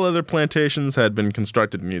 All other plantations had been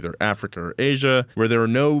constructed in either Africa or Asia, where there were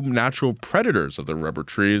no natural predators of the rubber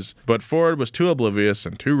trees, but Ford was too oblivious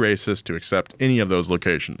and too racist to accept any of those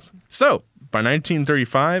locations. So, by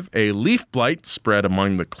 1935, a leaf blight spread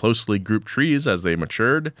among the closely grouped trees as they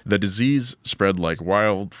matured. The disease spread like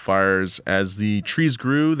wildfires. As the trees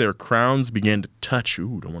grew, their crowns began to touch.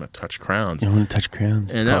 Ooh, don't want to touch crowns. Don't want to touch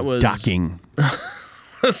crowns. And it's that was docking.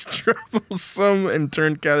 Was troublesome and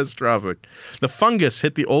turned catastrophic. The fungus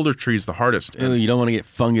hit the older trees the hardest. Ooh, you don't want to get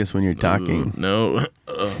fungus when you're docking. No.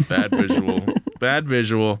 Bad visual. Bad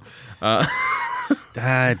visual.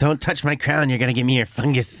 Don't touch my crown. You're going to give me your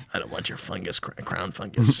fungus. I don't want your fungus, crown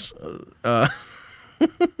fungus. The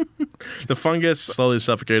fungus slowly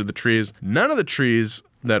suffocated the trees. None of the trees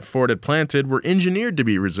that Ford had planted were engineered to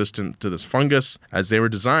be resistant to this fungus, as they were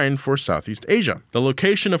designed for Southeast Asia. The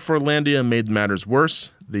location of Fordlandia made matters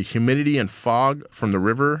worse. The humidity and fog from the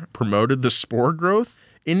river promoted the spore growth.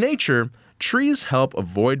 In nature, trees help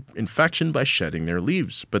avoid infection by shedding their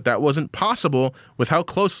leaves, but that wasn't possible with how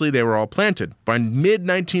closely they were all planted. By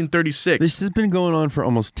mid-1936... This has been going on for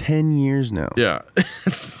almost 10 years now. Yeah.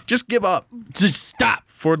 Just give up. Just stop.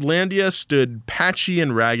 Fordlandia stood patchy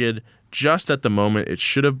and ragged just at the moment it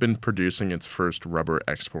should have been producing its first rubber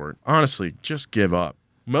export. Honestly, just give up.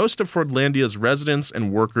 Most of Fordlandia's residents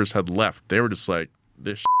and workers had left. They were just like,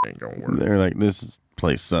 this ain't gonna work. They're like, this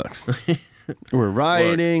place sucks. We're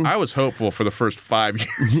rioting. Look, I was hopeful for the first 5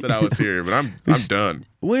 years that I was here, but I'm done.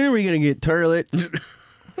 When are we going to get toilets?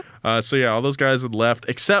 So yeah, all those guys had left,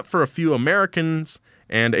 except for a few Americans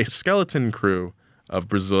and a skeleton crew of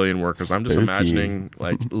Brazilian workers. I'm just imagining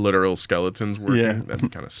like literal skeletons working. Yeah. That'd be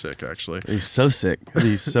kind of sick, actually. He's so sick.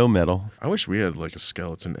 He's so metal. I wish we had like a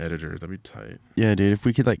skeleton editor. That'd be tight. Yeah, dude. If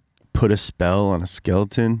we could like put a spell on a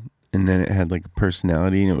skeleton and then it had like a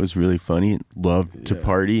personality and it was really funny, it loved to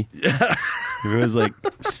party. Yeah. It was like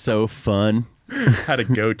so fun. Had a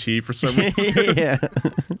goatee for some reason. Yeah.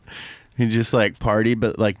 He just like party,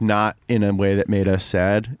 but like not in a way that made us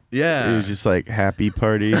sad. Yeah. It was just like happy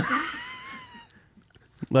party.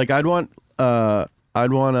 Like I'd want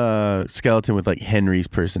a skeleton with like Henry's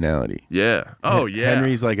personality. Yeah. Oh yeah.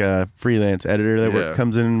 Henry's like a freelance editor that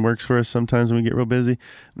comes in and works for us sometimes when we get real busy.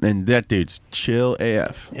 And that dude's chill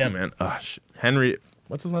AF. Yeah, man. Henry,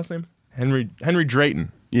 what's his last name? Henry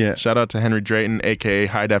Drayton. Yeah. Shout out to Henry Drayton, aka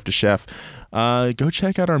High Def to Chef. Go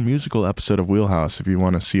check out our musical episode of Wheelhouse if you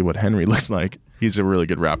want to see what Henry looks like. He's a really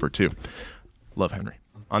good rapper too. Love Henry.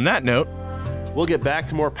 On that note, We'll get back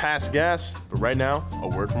to more Past Gas, but right now, a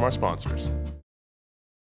word from our sponsors.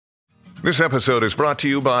 This episode is brought to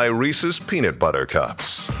you by Reese's Peanut Butter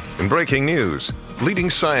Cups. In breaking news,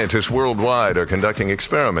 leading scientists worldwide are conducting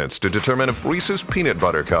experiments to determine if Reese's Peanut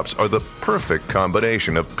Butter Cups are the perfect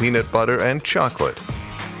combination of peanut butter and chocolate.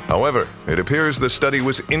 However, it appears the study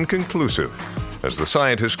was inconclusive, as the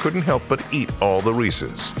scientists couldn't help but eat all the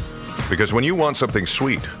Reese's. Because when you want something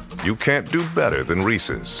sweet, you can't do better than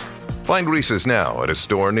Reese's. Find Reese's now at a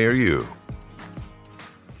store near you.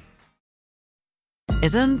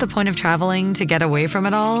 Isn't the point of traveling to get away from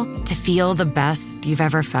it all? To feel the best you've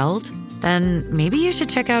ever felt? Then maybe you should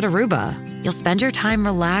check out Aruba. You'll spend your time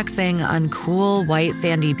relaxing on cool, white,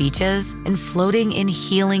 sandy beaches and floating in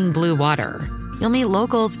healing blue water. You'll meet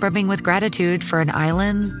locals brimming with gratitude for an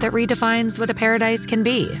island that redefines what a paradise can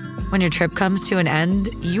be. When your trip comes to an end,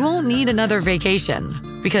 you won't need another vacation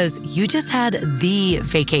because you just had the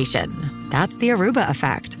vacation. That's the Aruba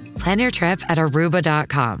effect. Plan your trip at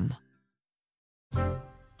Aruba.com.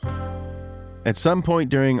 At some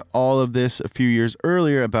point during all of this, a few years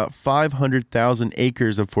earlier, about 500,000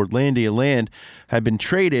 acres of Fordlandia land had been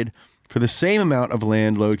traded for the same amount of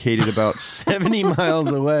land located about 70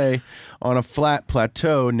 miles away on a flat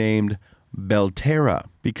plateau named Belterra.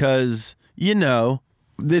 Because,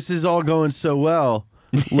 this is all going so well,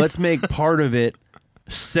 let's make part of it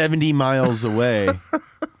 70 miles away.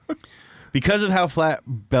 Because of how flat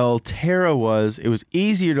Belterra was, it was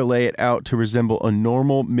easier to lay it out to resemble a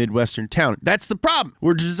normal Midwestern town. That's the problem.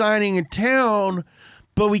 We're designing a town,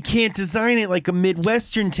 but we can't design it like a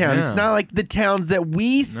Midwestern town. Yeah. It's not like the towns that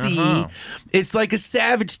we see. Uh-huh. It's like a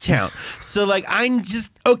savage town. So I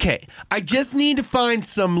just need to find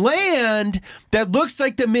some land that looks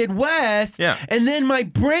like the Midwest. Yeah. And then my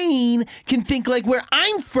brain can think like where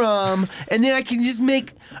I'm from. And then I can just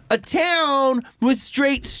make a town with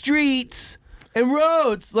straight streets and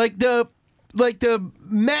roads like the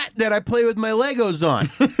mat that I play with my Legos on.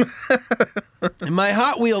 And my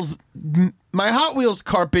Hot Wheels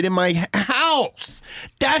carpet in my house.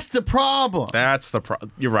 That's the problem.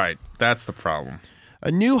 You're right. That's the problem.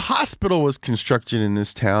 A new hospital was constructed in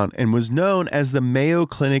this town and was known as the Mayo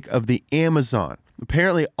Clinic of the Amazon.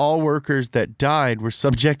 Apparently, all workers that died were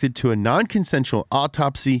subjected to a non-consensual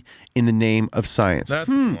autopsy in the name of science. That's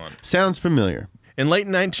the one. Sounds familiar. In late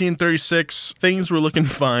 1936, things were looking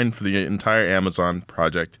fine for the entire Amazon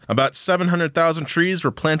project. About 700,000 trees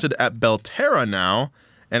were planted at Belterra now,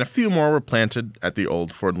 and a few more were planted at the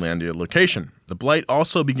old Fordlandia location. The blight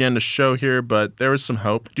also began to show here, but there was some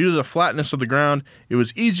hope. Due to the flatness of the ground, it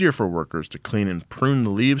was easier for workers to clean and prune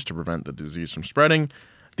the leaves to prevent the disease from spreading.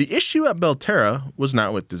 The issue at Belterra was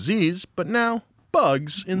not with disease, but now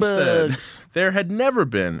bugs instead. There had never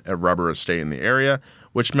been a rubber estate in the area,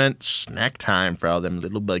 which meant snack time for all them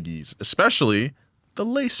little buggies, especially the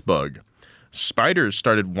lace bug. Spiders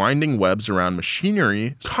started winding webs around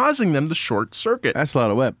machinery, causing them to short circuit. That's a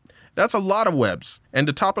lot of web. That's a lot of webs. And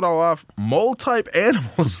to top it all off, mole-type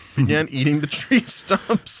animals began eating the tree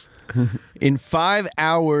stumps. In 5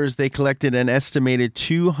 hours, they collected an estimated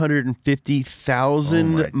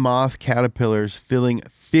 250,000 moth caterpillars, filling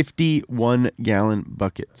 51-gallon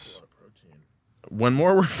buckets. When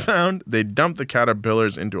more were found, they dumped the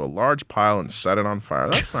caterpillars into a large pile and set it on fire.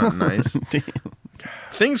 That's not nice. Damn.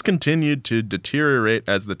 Things continued to deteriorate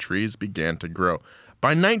as the trees began to grow. By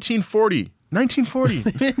 1940, We've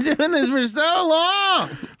been doing this for so long.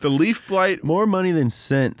 The leaf blight. More money than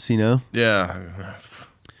cents, Yeah.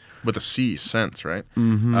 With a C, cents, right?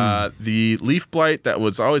 Mm-hmm. The leaf blight that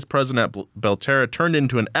was always present at Belterra turned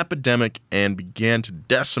into an epidemic and began to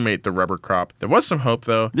decimate the rubber crop. There was some hope,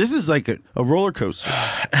 though. This is like a roller coaster.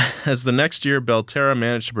 As the next year, Belterra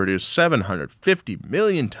managed to produce 750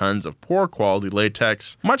 million tons of poor quality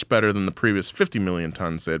latex, much better than the previous 50 million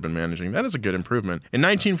tons they had been managing. That is a good improvement. In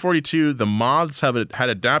 1942, the moths had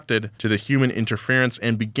adapted to the human interference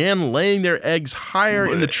and began laying their eggs higher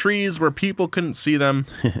in the trees where people couldn't see them.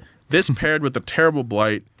 This paired with the terrible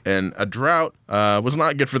blight and a drought was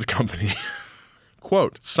not good for the company.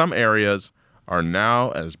 Quote, some areas are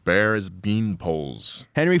now as bare as bean poles.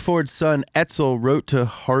 Henry Ford's son, Etzel, wrote to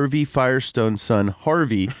Harvey Firestone's son,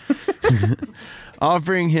 Harvey,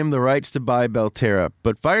 offering him the rights to buy Belterra.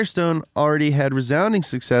 But Firestone already had resounding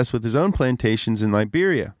success with his own plantations in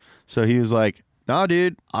Liberia. So he was like, nah,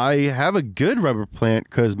 dude, I have a good rubber plant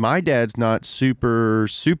because my dad's not super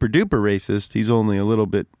duper racist. He's only a little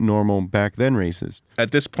bit normal back then racist.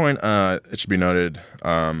 At this point, it should be noted,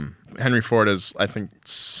 Henry Ford has, I think,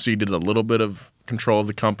 ceded a little bit of control of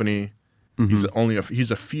the company. Mm-hmm.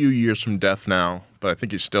 He's a few years from death now, but I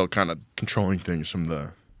think he's still kind of controlling things from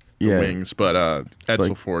the wings, but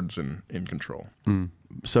Edsel Ford's in control.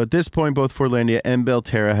 So at this point, both Fordlandia and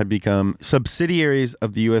Belterra had become subsidiaries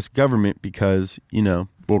of the U.S. government because, World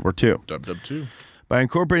War II. Dub 2. By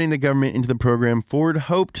incorporating the government into the program, Ford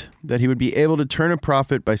hoped that he would be able to turn a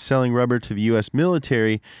profit by selling rubber to the U.S.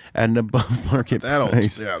 military at an above-market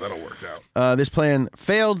price. Yeah, that'll work out. This plan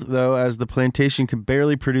failed, though, as the plantation could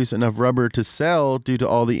barely produce enough rubber to sell due to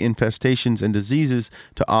all the infestations and diseases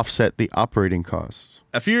to offset the operating costs.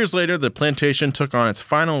 A few years later, the plantation took on its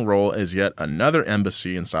final role as yet another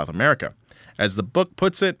embassy in South America. As the book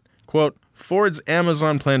puts it, quote, Ford's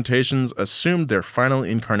Amazon plantations assumed their final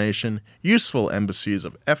incarnation, useful embassies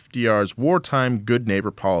of FDR's wartime good neighbor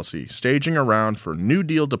policy, staging around for New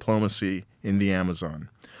Deal diplomacy in the Amazon.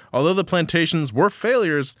 Although the plantations were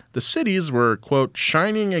failures, the cities were, quote,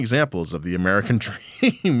 shining examples of the American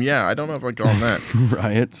dream. Yeah, I don't know if I call them that.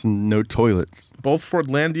 Riots and no toilets. Both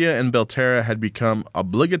Fordlandia and Belterra had become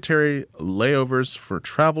obligatory layovers for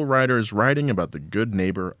travel writers writing about the Good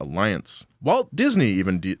Neighbor Alliance. Walt Disney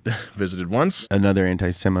even visited once. Another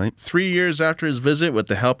anti-Semite. 3 years after his visit, with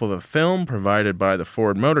the help of a film provided by the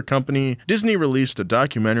Ford Motor Company, Disney released a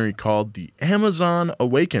documentary called The Amazon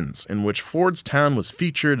Awakens, in which Ford's town was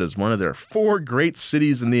featured as one of their 4 great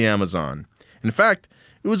cities in the Amazon. In fact,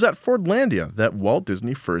 it was at Fordlandia that Walt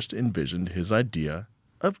Disney first envisioned his idea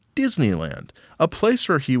of Disneyland, a place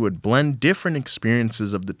where he would blend different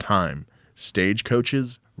experiences of the time: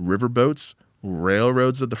 stagecoaches, riverboats,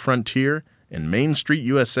 railroads of the frontier, and Main Street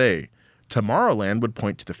USA. Tomorrowland would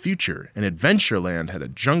point to the future, and Adventureland had a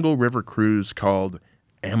jungle river cruise called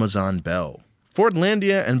Amazon Belle.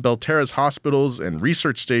 Fordlandia and Belterra's hospitals and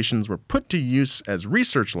research stations were put to use as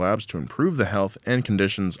research labs to improve the health and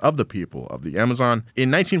conditions of the people of the Amazon. In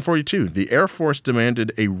 1942, the Air Force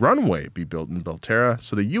demanded a runway be built in Belterra,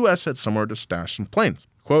 so the U.S. had somewhere to stash some planes.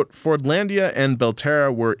 Quote, Fordlandia and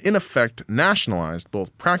Belterra were in effect nationalized,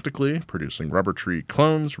 both practically, producing rubber tree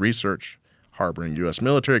clones, research, harboring U.S.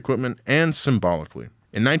 military equipment, and symbolically.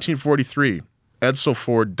 In 1943, Edsel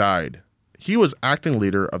Ford died. He was acting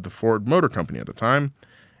leader of the Ford Motor Company at the time,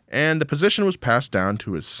 and the position was passed down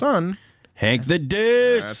to his son, Hank the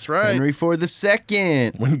Deuce. That's right. Henry Ford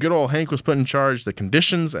II. When good old Hank was put in charge, the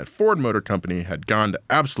conditions at Ford Motor Company had gone to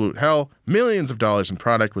absolute hell. Millions of dollars in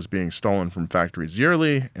product was being stolen from factories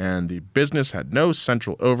yearly, and the business had no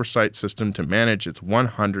central oversight system to manage its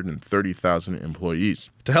 130,000 employees.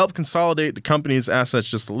 To help consolidate the company's assets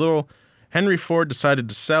just a little, Henry Ford decided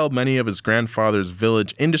to sell many of his grandfather's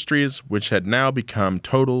village industries, which had now become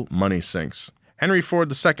total money sinks. Henry Ford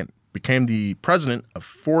II became the president of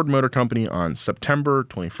Ford Motor Company on September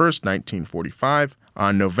 21st, 1945.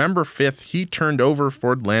 On November 5th, he turned over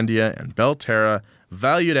Fordlandia and Belterra,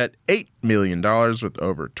 valued at $8 million, with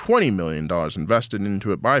over $20 million invested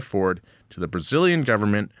into it by Ford, to the Brazilian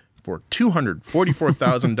government for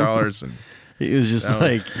 $244,000. And he was just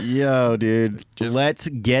like, yo, dude, let's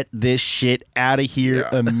get this shit out of here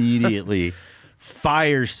immediately.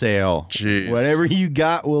 Fire sale. Jeez. Whatever you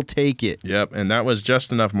got, we'll take it. Yep, and that was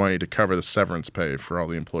just enough money to cover the severance pay for all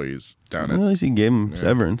the employees down at least he gave them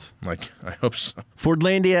severance. Like, I hope so.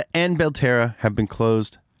 Fordlandia and Belterra have been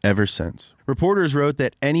closed ever since. Reporters wrote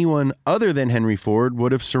that anyone other than Henry Ford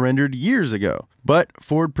would have surrendered years ago. But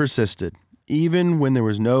Ford persisted, even when there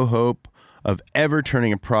was no hope of ever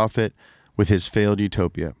turning a profit with his failed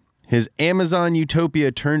utopia. His Amazon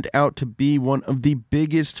utopia turned out to be one of the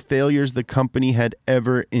biggest failures the company had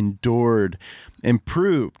ever endured, and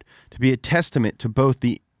proved to be a testament to both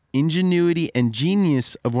the ingenuity and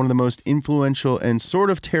genius of one of the most influential and sort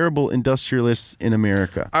of terrible industrialists in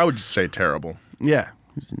America. I would just say terrible. Yeah.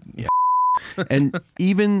 And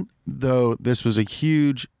even though this was a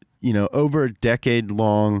huge, over a decade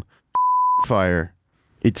long fire,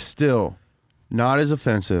 it's still not as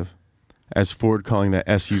offensive as Ford calling that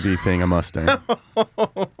SUV thing a Mustang.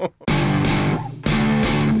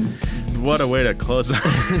 What a way to close out.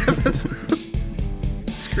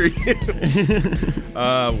 Screw you.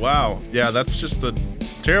 Wow. Yeah, that's just a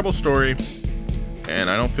terrible story, and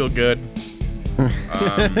I don't feel good.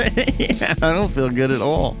 Yeah, I don't feel good at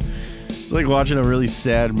all. It's like watching a really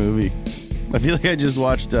sad movie. I feel like I just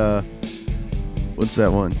watched, what's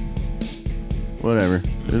that one? Whatever.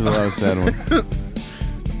 There's a lot of sad ones.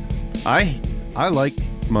 I like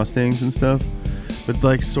Mustangs and stuff, but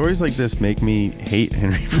like stories like this make me hate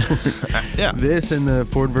Henry Ford. Yeah. This and the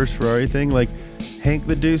Ford versus Ferrari thing, like Hank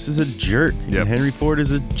the Deuce is a jerk. Yep. And Henry Ford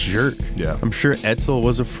is a jerk. Yeah. I'm sure Etzel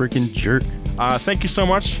was a freaking jerk. Thank you so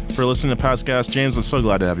much for listening to Past Gas. James, I'm so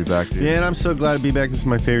glad to have you back, dude. Yeah, and I'm so glad to be back. This is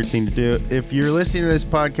my favorite thing to do. If you're listening to this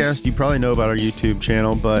podcast, you probably know about our YouTube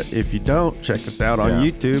channel, but if you don't, check us out on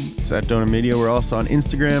YouTube. It's at Donut Media. We're also on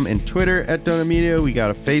Instagram and Twitter at Donut Media. We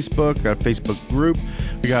got a Facebook group.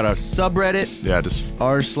 We got a subreddit. Yeah, just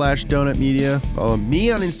r/Donut Media. Follow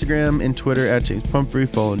me on Instagram and Twitter at James Pumphrey.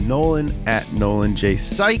 Follow Nolan at Nolan J.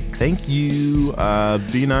 Sykes. Thank you.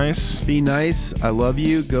 Be nice. Be nice. I love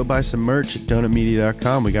you. Go buy some merch at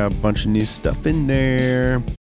donutmedia.com. We got a bunch of new stuff in there.